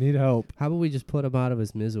help. I need help. How about we just put him out of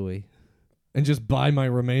his misery? And just buy my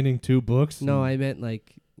remaining 2 books? No, I meant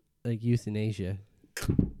like euthanasia.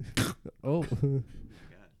 Oh.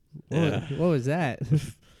 Yeah. What was that?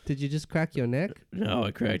 Did you just crack your neck? no,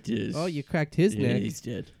 I cracked his. Oh, you cracked his yeah, neck. he's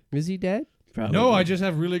dead. Is he dead? Probably. No, I just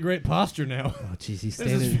have really great posture now. Oh, jeez, he's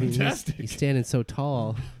This is standing. fantastic. He's standing so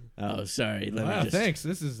tall. Oh, sorry. Let Wow, me just. thanks.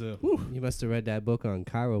 This is You must have read that book on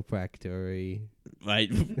chiropractic.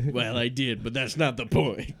 I did, but that's not the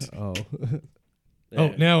point. Oh. Oh,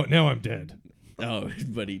 now I'm dead. Oh,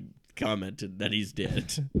 but he commented that he's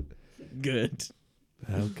dead. Good.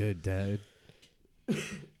 Oh, good, Dad.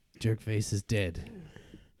 Jerkface is dead.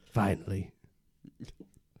 Finally.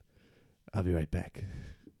 I'll be right back.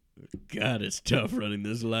 God, it's tough running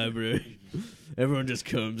this library. Everyone just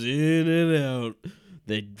comes in and out.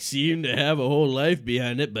 They seem to have a whole life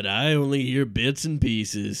behind it, but I only hear bits and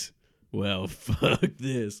pieces. Well, fuck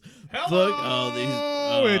this. Hello! Fuck all these.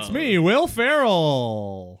 Oh, it's me, Will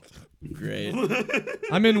Ferrell. Great.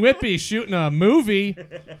 I'm in Whitby shooting a movie.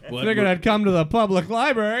 Figured I'd come to the public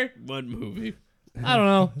library. What movie? I don't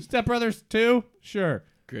know. Step Brothers 2? Sure.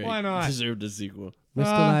 Great. Why not? Deserved a sequel. Mr.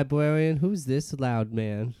 Librarian, who's this loud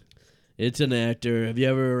man? It's an actor. Have you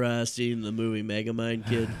ever seen the movie Megamind,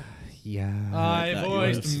 kid? Yeah. I thought you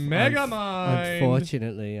voiced was. Megamind.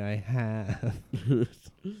 Unfortunately, I have.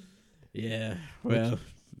 Yeah. Well,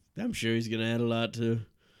 I'm sure he's gonna add a lot to.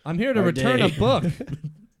 I'm here to Our return day. a book.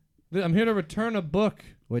 I'm here to return a book.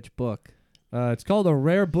 Which book? It's called A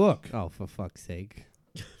Rare Book. Oh, for fuck's sake.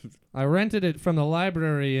 I rented it from the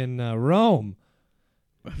library in Rome.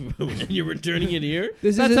 And you're returning it here?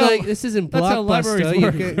 This That's isn't how- like this isn't That's how Blockbuster. libraries You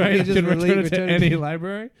work, can- right? you I just can return it to return any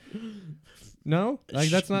library. No? Like,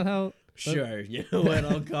 that's not how... Sure. You know what?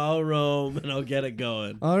 I'll call Rome and I'll get it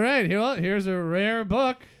going. All right, here's a rare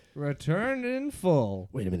book. Returned in full.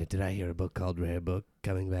 Wait a minute, did I hear a book called Rare Book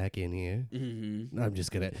coming back in here? Mm-hmm. I'm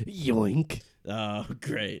just gonna yoink. Oh,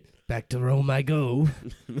 great. Back to Rome I go.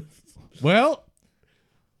 Well,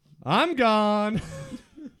 I'm gone.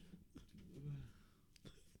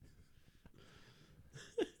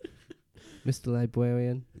 Mr.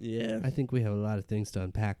 Librarian, Yeah. I think we have a lot of things to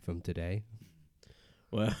unpack from today.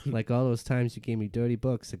 Well, Like all those times you gave me dirty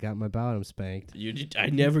books that got my bottom spanked. I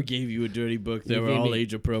never gave you a dirty book. They You were gave all me-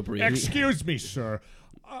 age appropriate. Excuse me, sir.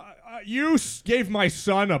 You gave my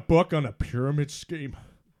son a book on a pyramid scheme,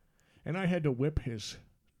 and I had to whip his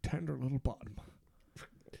tender little bottom.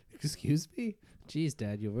 Excuse me? Jeez,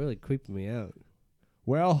 Dad, you're really creeping me out.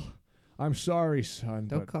 Well, I'm sorry, son.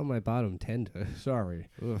 Don't but call my bottom tender. sorry.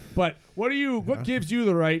 Ugh. But what gives you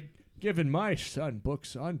the right giving my son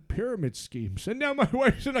books on pyramid schemes? And now my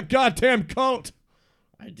wife's in a goddamn cult.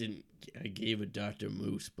 I gave a Dr.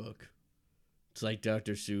 Moose book. It's like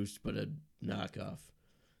Dr. Seuss, but a knockoff.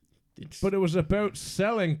 But it was about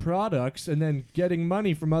selling products and then getting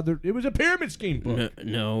money from other... It was a pyramid scheme book.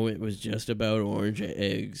 No, it was just about orange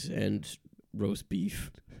eggs and roast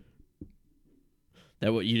beef.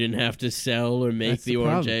 That what you didn't have to sell or make That's the the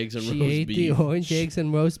orange problem. eggs and She roast ate beef. the orange eggs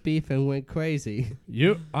and roast beef and went crazy.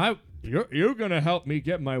 You're gonna help me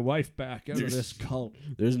get my wife back out of this cult.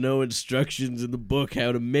 There's no instructions in the book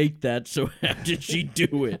how to make that, so how did she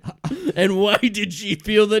do it? And why did she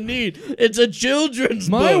feel the need? It's a children's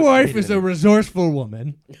My book. wife is a resourceful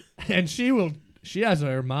woman, and she has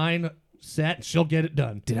her mind set. She'll get it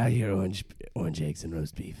done. Did I hear orange eggs and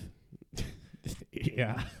roast beef?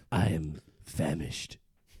 Yeah. I am famished,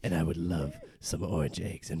 and I would love some orange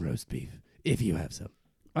eggs and roast beef, if you have some.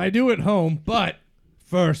 I do at home, but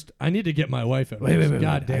first, I need to get my wife out. Wait.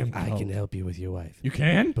 Goddamn. I can help you with your wife. You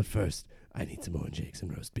can? But first, I need some orange eggs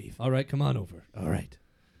and roast beef. All right, come on over. All right.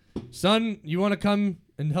 Son, you want to come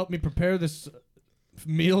and help me prepare this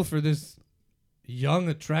meal for this young,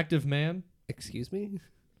 attractive man? Excuse me?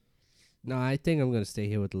 No, I think I'm going to stay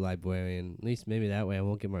here with the librarian. At least maybe that way I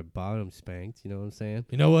won't get my bottom spanked. You know what I'm saying?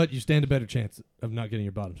 You know what? You stand a better chance of not getting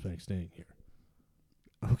your bottom spanked staying here.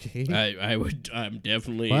 Okay. I'm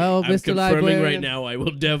definitely. Well, I'm Mr. confirming right Librarian. now. I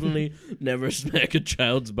will definitely never smack a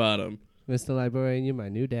child's bottom. Mr. Librarian, you're my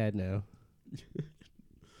new dad now.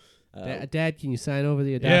 Uh, Dad, can you sign over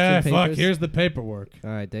the adoption Yeah, papers? fuck. Here's the paperwork. All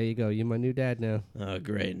right, there you go. You're my new dad now. Oh,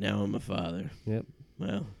 great! Now I'm a father. Yep.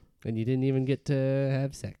 Well, And you didn't even get to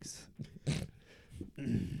have sex.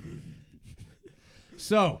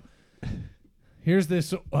 So, here's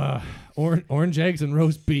this orange eggs and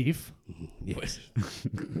roast beef. Yes.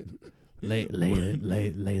 lay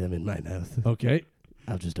them in my mouth. Okay.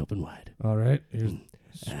 I'll just open wide. All right. Here's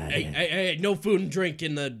hey! No food and drink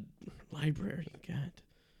in the library. God,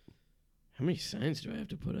 how many signs do I have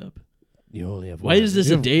to put up? You only have Why one. is this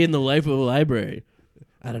a day in the life of a library?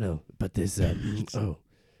 I don't know, but this it's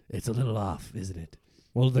a little off, isn't it?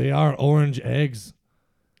 well, they are orange eggs.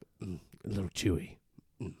 A little chewy.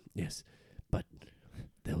 Yes, but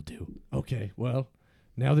they'll do. Okay. Well,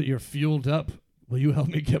 now that you're fueled up, will you help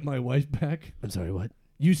me get my wife back? I'm sorry, what?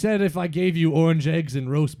 You said if I gave you orange eggs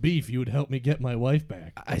and roast beef, you would help me get my wife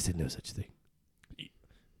back. I said no such thing.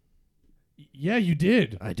 Yeah, you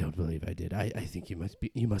did. I don't believe I did. I think you must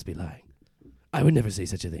be lying. I would never say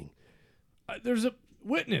such a thing. There's a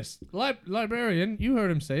witness, librarian. You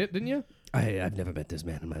heard him say it, didn't you? I've never met this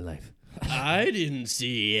man in my life. I didn't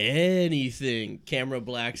see anything. Camera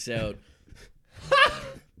blacks out.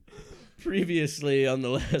 Previously on the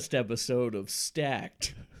last episode of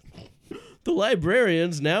Stacked, the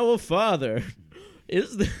librarian's now a father.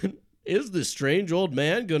 Is the strange old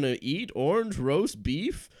man gonna eat orange roast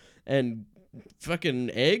beef and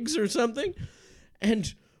fucking eggs or something?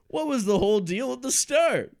 And what was the whole deal at the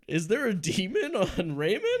start? Is there a demon on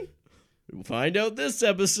Raymond? We'll find out this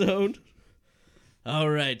episode.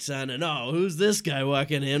 All right, son. And who's this guy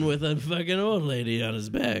walking in with a fucking old lady on his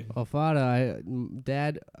back? Oh, Father,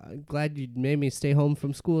 Dad, I'm glad you made me stay home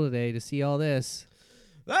from school today to see all this.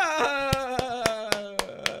 Ah!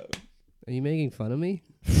 Are you making fun of me?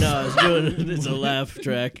 No, I was doing it. It's a laugh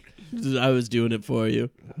track. I was doing it for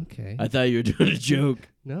you. Okay. I thought you were doing a joke.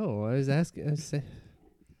 No, I was asking.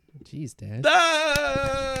 Jeez, Dad.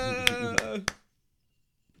 Ah!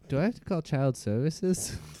 Do I have to call child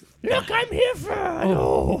services? Look, I'm here for an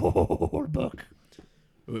old book.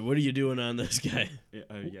 Wait, what are you doing on this guy?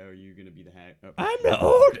 Are you gonna be the hack? Oh. I'm the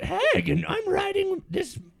old hag, and I'm riding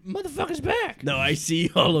this motherfucker's back. No, I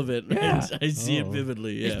see all of it. Yeah. I see it Oh.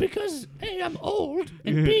 vividly. It's Yeah. because, A, I'm old,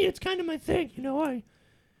 and B, it's kind of my thing. You know,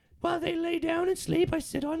 while they lay down and sleep, I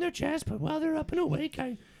sit on their chest, but while they're up and awake,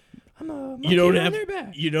 I'm a monkey You don't on have their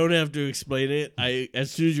back. you don't have to explain it. As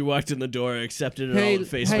soon as you walked in the door, I accepted it all at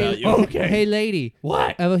face hey, value. Okay. Hey, lady.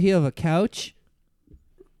 What? Ever hear of a couch?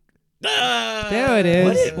 Ah! There it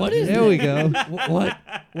is. What is there that? we go.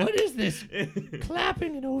 What is this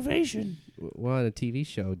clapping and ovation? We're on a TV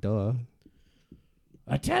show, duh.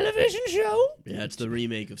 A television show? Yeah, it's the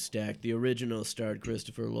remake of Stacked. The original starred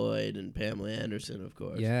Christopher Lloyd and Pamela Anderson, of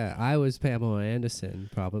course. Yeah, I was Pamela Anderson,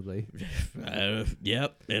 probably.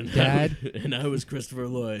 Yep. And Dad? and I was Christopher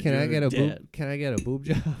Lloyd. Can I get a Dad. boob? Can I get a boob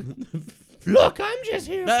job? Look, I'm just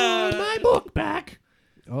here for Ah. my book back.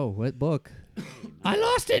 Oh, what book? I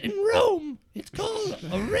lost it in Rome. It's called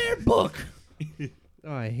a rare book.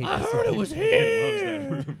 Oh, I hate I this. heard it was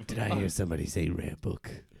here. Did I hear somebody say rare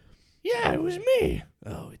book? Yeah, it was me.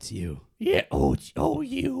 Oh, it's you. Yeah. Oh,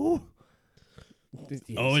 you.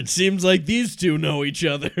 Oh, it seems like these two know each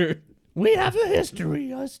other. We have a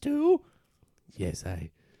history, us two. Yes,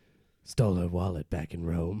 I stole her wallet back in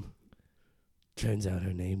Rome. Turns out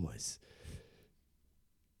her name was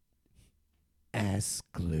Ass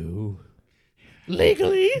Glue.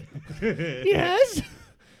 Legally, yes.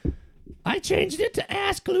 I changed it to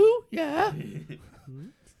ass glue. Yeah.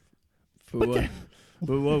 For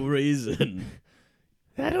what reason?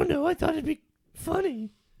 I don't know. I thought it'd be funny.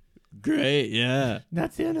 Great, yeah.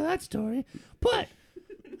 That's the end of that story. But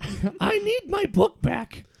I need my book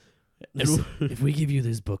back. Listen, if we give you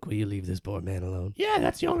this book, will you leave this poor man alone? Yeah,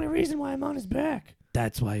 that's the only reason why I'm on his back.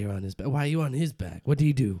 That's why you're on his back. Why are you on his back? What do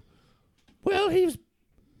you do? Well, he was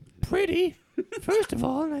pretty, first of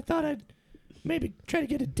all, and I thought I'd maybe try to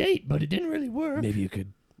get a date, but it didn't really work. Maybe you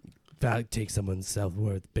could take someone's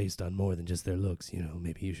self-worth based on more than just their looks. You know,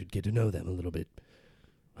 maybe you should get to know them a little bit.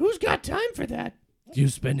 Who's got time for that? You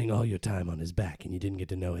spending all your time on his back and you didn't get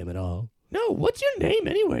to know him at all. No, what's your name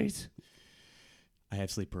anyways? I have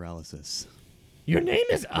sleep paralysis. Your name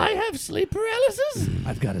is I Have Sleep Paralysis?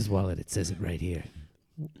 I've got his wallet. It says it right here.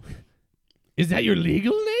 Is that your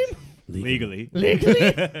legal name? Legally.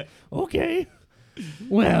 Legally? Okay.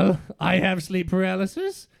 Well, I have sleep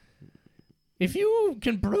paralysis. If you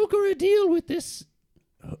can broker a deal with this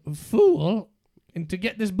fool and to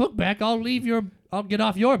get this book back, I'll get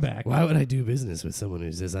off your back. Why would I do business with someone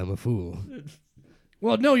who says I'm a fool?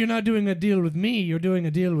 Well, no, you're not doing a deal with me. You're doing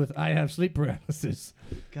a deal with I have sleep paralysis.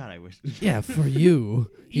 God, I wish. Yeah, for you.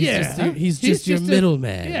 He's just your a-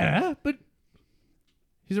 middleman. Yeah, but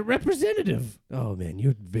he's a representative. Oh, man,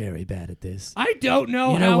 you're very bad at this. I don't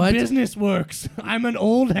know You know how what? business works. I'm an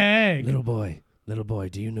old hag. Little boy,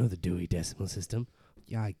 do you know the Dewey Decimal System?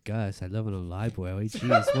 Yeah, I guess. I live in a library.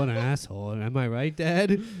 Jeez, what an asshole. Am I right,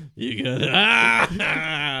 Dad? You got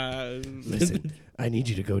it. Listen, I need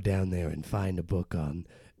you to go down there and find a book on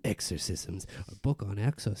exorcisms. A book on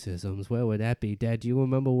exorcisms? Where would that be, Dad? Do you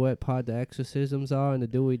remember what part the exorcisms are in the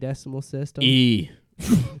Dewey Decimal System? E.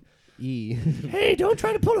 E. Hey, don't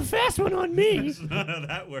try to pull a fast one on me.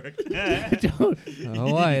 That worked. Don't.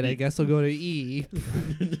 All right, I guess I'll go to E.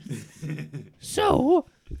 So,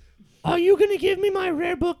 are you going to give me my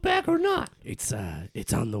rare book back or not? It's on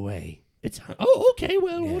the way. Okay,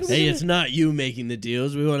 well, what Yes. do we Hey, do? it's not you making the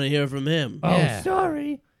deals. We want to hear from him. Oh, Yeah.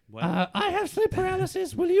 sorry. What? I have sleep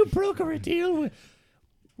paralysis. Will you broker a deal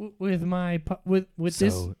with my with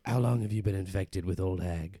this? So, how long have you been infected with old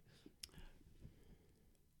hag?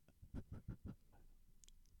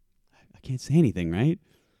 I can't say anything, right?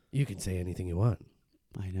 You can say anything you want.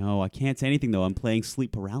 I know. I can't say anything, though. I'm playing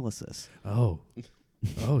sleep paralysis. Oh.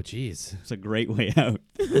 Oh, jeez. It's a great way out.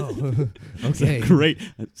 Oh, It's okay. a great.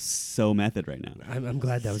 So method right now. I'm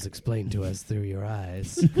glad that was explained to us through your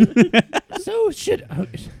eyes. So should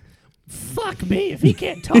fuck me if he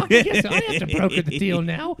can't talk. I guess I have to broker the deal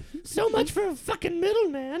now. So much for a fucking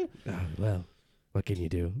middleman. Oh, well, what can you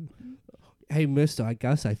do? Hey, mister, I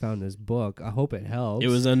guess I found this book. I hope it helps. It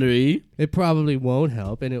was under E? It probably won't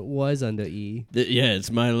help, and it was under E. Yeah,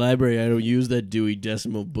 it's my library. I don't use that Dewey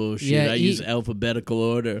Decimal bullshit. Yeah, I use alphabetical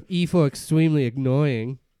order. E for extremely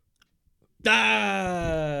annoying.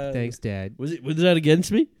 Ah! Thanks, Dad. Was that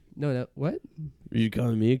against me? No, what? Were you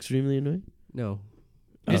calling me extremely annoying? No.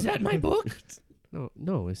 Is that my book?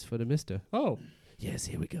 No, it's for the mister. Oh. Yes,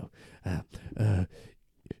 here we go.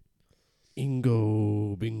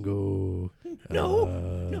 Ingo, bingo. No,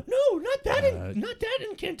 not that, not that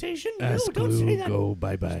incantation. No, don't say that. Go,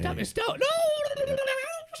 bye-bye. Stop it, stop. No.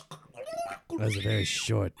 That was a very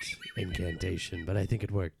short incantation, but I think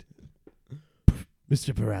it worked.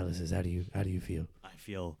 Mr. Paralysis, how do you feel? I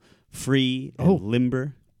feel free and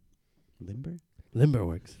limber. Limber? Limber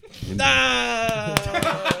works. Ah!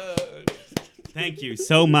 Thank you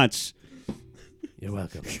so much. You're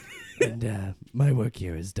welcome. And my work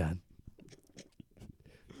here is done.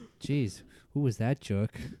 Jeez, who was that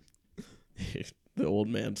jerk? The old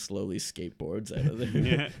man slowly skateboards out of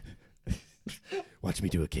there. Watch me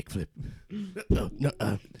do a kickflip. No,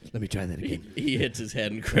 let me try that again. He hits his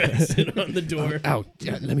head and cracks it on the door. Ow,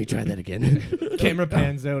 let me try that again. Camera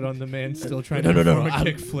pans out on the man still trying No, to no, perform a I'm-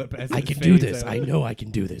 kickflip as I it can do fades this. out. I know I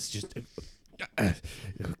can do this. Just,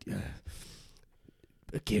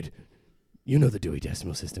 kid, you know the Dewey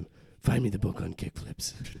Decimal System. Find me the book on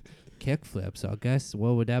kickflips. Kickflips? I guess,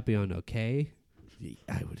 what would that be on a K?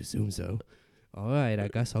 I would assume so. All right, I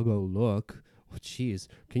guess I'll go look. Oh, jeez.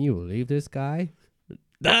 Can you believe this guy?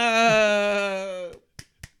 Ah!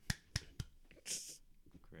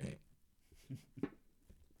 Great.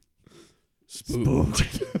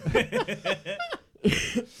 Spooked.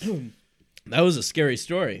 That was a scary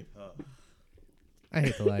story. I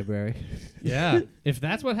hate the library. Yeah. If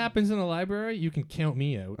that's what happens in a library, you can count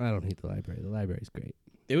me out. I don't hate the library. The library's great.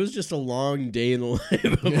 It was just a long day in the life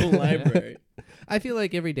of a library. I feel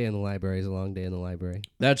like every day in the library is a long day in the library.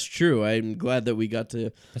 That's true. I'm glad that we got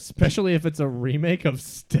to... Especially if it's a remake of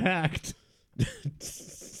Stacked.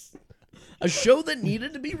 A show that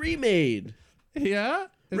needed to be remade. Yeah?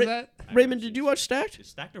 Is Ra- that... Raymond, did you watch Stacked? Is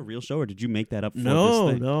Stacked a real show, or did you make that up for No,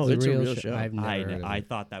 this thing? no, it's a real show. I've never heard of I it.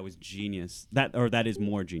 thought that was genius. That is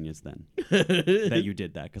more genius than that you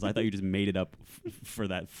did that, because I thought you just made it up for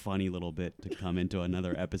that funny little bit to come into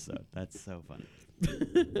another episode. That's so funny.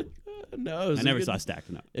 No, it was I a never good- saw Stacked.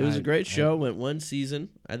 No, It was a great show. Went one season,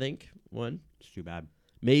 I think. One, it's too bad.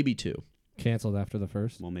 maybe two. Canceled after the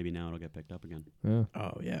first. Well, maybe now it'll get picked up again. Yeah.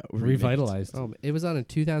 Oh yeah, Revitalized. Oh, it was on in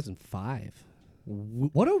 2005.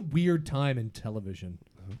 What a weird time in television.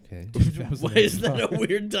 Okay. Why is that a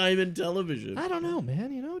weird time in television? I don't know,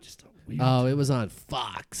 man. You know, just a weird. Oh, it was on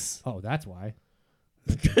Fox. Oh, that's why.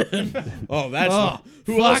 Oh, that's not,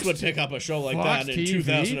 who Fox- else would pick up a show like Fox that in TV?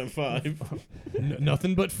 2005?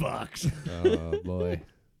 Nothing but Fox. Oh boy.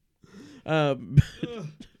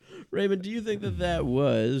 Raymond, do you think that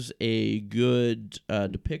was a good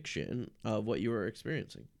depiction of what you were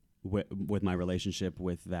experiencing? With my relationship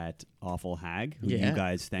with that awful hag, who Yeah. you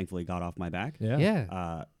guys thankfully got off my back. Yeah.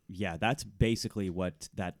 Yeah. Yeah, that's basically what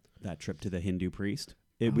that trip to the Hindu priest.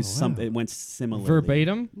 It Oh, was wow. something. It went similarly.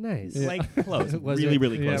 Verbatim. Nice. Like close, Was really, it?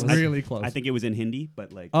 really Yeah, close. really close. I think it was in Hindi,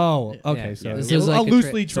 but like, Oh, Yeah. okay. Yeah. So Yeah. it This was is like a a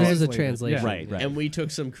loosely this is a translated. translation. right, right. And we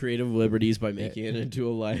took some creative liberties by making it into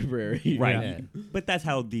a library. Right. Yeah. But that's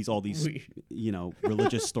how all these We-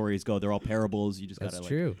 religious stories go. They're all parables. You just That's gotta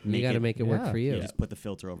true. You make got to it- make it work yeah. for you. just put the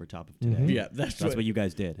filter over top of today. Mhm. Yeah, that's What you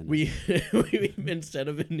guys did. And we instead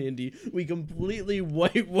of an indie, we completely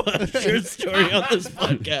whitewashed your story on this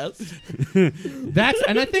podcast.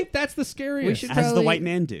 And I think that's the scariest. We should as the probably- white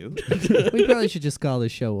man do. We probably should just call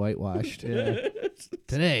this show Whitewashed. Yeah.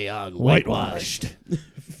 Today on Whitewashed.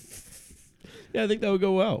 Yeah, I think that would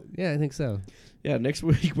go well. Yeah, I think so. Yeah, next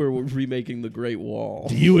week we're remaking the Great Wall.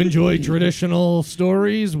 Do you enjoy traditional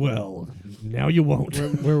stories? Well, now you won't.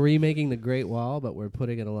 We're remaking the Great Wall, but we're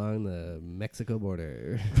putting it along the Mexico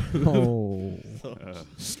border. Oh.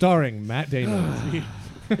 Starring Matt Damon.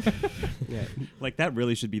 Yeah. Like that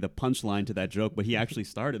really should be the punchline to that joke, but he actually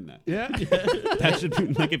starred in that. Yeah. That should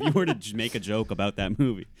be like if you were to make a joke about that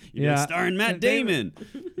movie, you'd be like, Yeah. starring Matt Damon.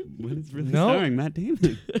 But it's really No. starring Matt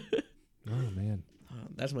Damon. Oh man.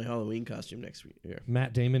 That's my Halloween costume next year.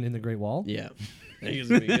 Matt Damon in The Great Wall. Yeah, I think it's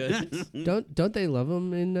gonna be good. Don't they love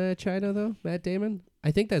him in China though, Matt Damon? I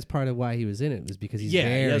think that's part of why he was in it, was because he's he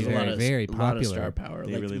very, has very, very a lot popular. of star power.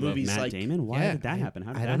 They Like really love movies Matt like Damon. Why Yeah, did that happen?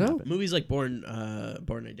 How did I that don't know. happen? movies like Born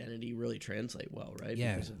Identity really translate well, right?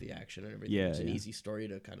 Yeah. Because of the action and everything. Yeah, It's an yeah. easy story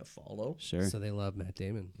to kind of follow. Sure. So they love Matt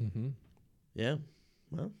Damon. Mm-hmm. Yeah.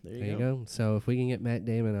 Well, there There you you go. go. So if we can get Matt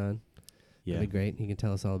Damon on, Yeah. that'd be great. He can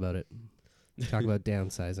tell us all about it. Talk about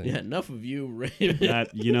downsizing. Yeah, enough of you, Raymond.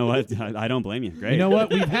 You know what? I don't blame you. Great. You know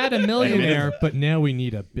what? We've had a millionaire, but now we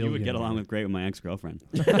need a billionaire. You would get along with great with my ex-girlfriend.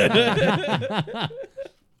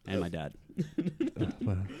 And my dad.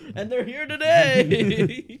 Wow. And they're here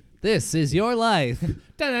today. This is your life.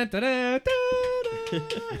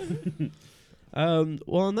 Well,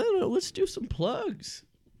 on that note, let's do some plugs.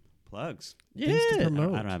 Plugs. Yeah. Things to I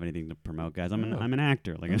promote. don't have anything to promote, guys. I'm Oh. an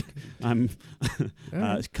actor. Like I'm.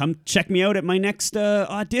 Right. Come check me out at my next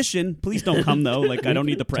audition. Please don't come though. Like I don't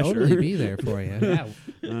need the pressure. Totally be there for you.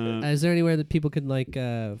 Yeah. Is there anywhere that people could like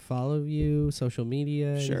follow you, social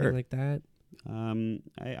media, Sure. anything like that?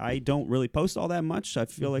 I don't really post all that much. I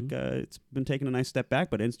feel like it's been taking a nice step back.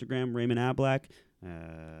 But Instagram, Raymond Ablack.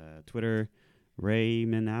 Twitter,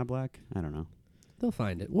 Raymond Ablack. I don't know. They'll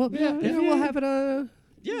find it. Well, Yeah, yeah, we'll have it.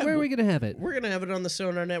 Yeah, where are we gonna have it? We're going to have it on the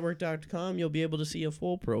sonarnetwork.com. You'll be able to see a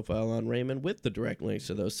full profile on Raymond with the direct links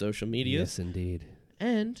to those social medias. Yes, indeed.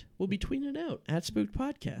 And we'll be tweeting it out at Spooked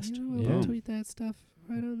Podcast. You know, Yeah. we'll tweet that stuff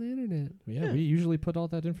right on the internet. Yeah, we usually put all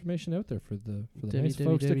that information out there for the nice www.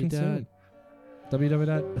 folks to consume.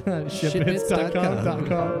 www.shiphits.com.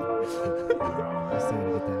 I still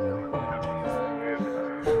gotta get that one.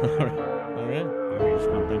 All right.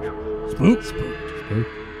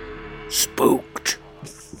 Spooked.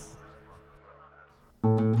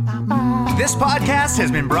 This podcast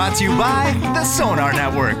has been brought to you by the Sonar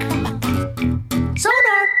Network.